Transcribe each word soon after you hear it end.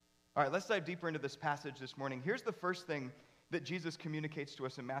All right, let's dive deeper into this passage this morning. Here's the first thing that Jesus communicates to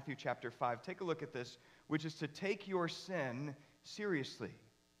us in Matthew chapter 5. Take a look at this, which is to take your sin seriously.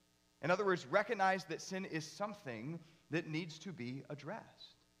 In other words, recognize that sin is something that needs to be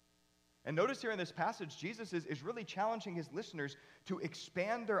addressed. And notice here in this passage, Jesus is really challenging his listeners to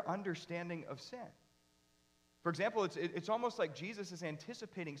expand their understanding of sin. For example, it's almost like Jesus is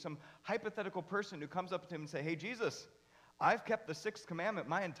anticipating some hypothetical person who comes up to him and say, "Hey, Jesus, I've kept the sixth commandment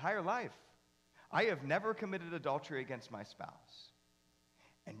my entire life. I have never committed adultery against my spouse."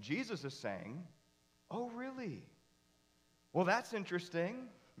 And Jesus is saying, "Oh, really? Well, that's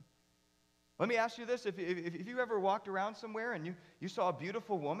interesting. Let me ask you this. If you ever walked around somewhere and you saw a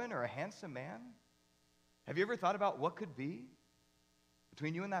beautiful woman or a handsome man, have you ever thought about what could be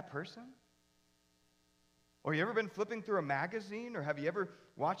between you and that person? Or you ever been flipping through a magazine, or have you ever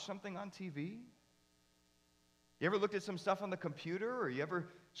watched something on TV? You ever looked at some stuff on the computer, or you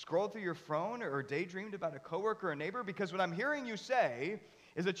ever scrolled through your phone or daydreamed about a coworker or a neighbor?" Because what I'm hearing you say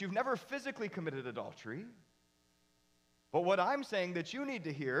is that you've never physically committed adultery. But what I'm saying that you need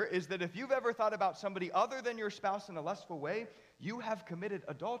to hear is that if you've ever thought about somebody other than your spouse in a lustful way, you have committed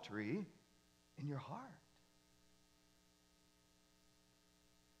adultery in your heart.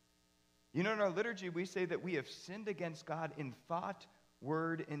 You know, in our liturgy, we say that we have sinned against God in thought,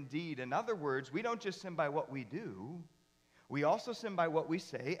 word, and deed. In other words, we don't just sin by what we do, we also sin by what we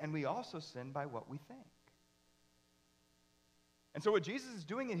say, and we also sin by what we think. And so what Jesus is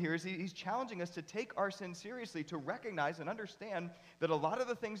doing in here is he's challenging us to take our sin seriously, to recognize and understand that a lot of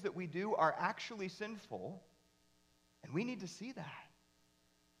the things that we do are actually sinful, and we need to see that.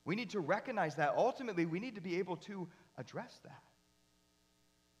 We need to recognize that. Ultimately, we need to be able to address that.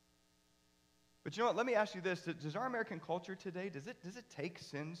 But you know what? Let me ask you this. Does our American culture today, does it take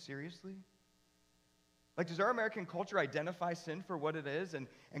sin seriously? Like, does our American culture identify sin for what it is and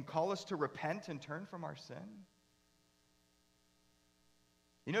call us to repent and turn from our sin?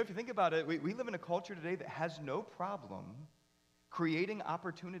 You know, if you think about it, we live in a culture today that has no problem creating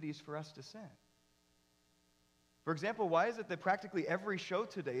opportunities for us to sin. For example, why is it that practically every show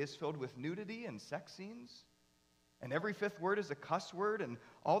today is filled with nudity and sex scenes? And every fifth word is a cuss word, and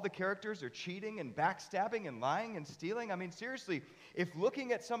all the characters are cheating and backstabbing and lying and stealing? I mean, seriously, if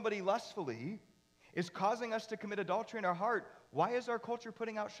looking at somebody lustfully is causing us to commit adultery in our heart, why is our culture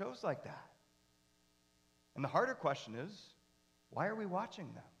putting out shows like that? And the harder question is, why are we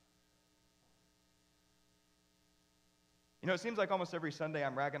watching them? You know, it seems like almost every Sunday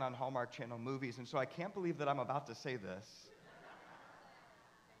I'm ragging on Hallmark Channel movies, and so I can't believe that I'm about to say this.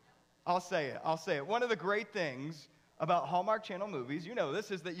 I'll say it. One of the great things about Hallmark Channel movies, you know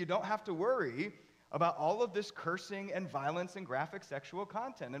this, is that you don't have to worry about all of this cursing and violence and graphic sexual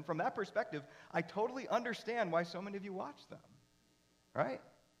content. And from that perspective, I totally understand why so many of you watch them, right?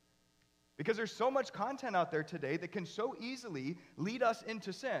 Because there's so much content out there today that can so easily lead us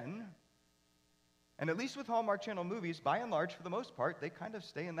into sin. And at least with Hallmark Channel movies, by and large, for the most part, they kind of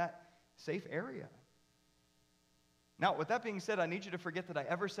stay in that safe area. Now, with that being said, I need you to forget that I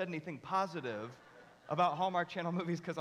ever said anything positive about Hallmark Channel movies, because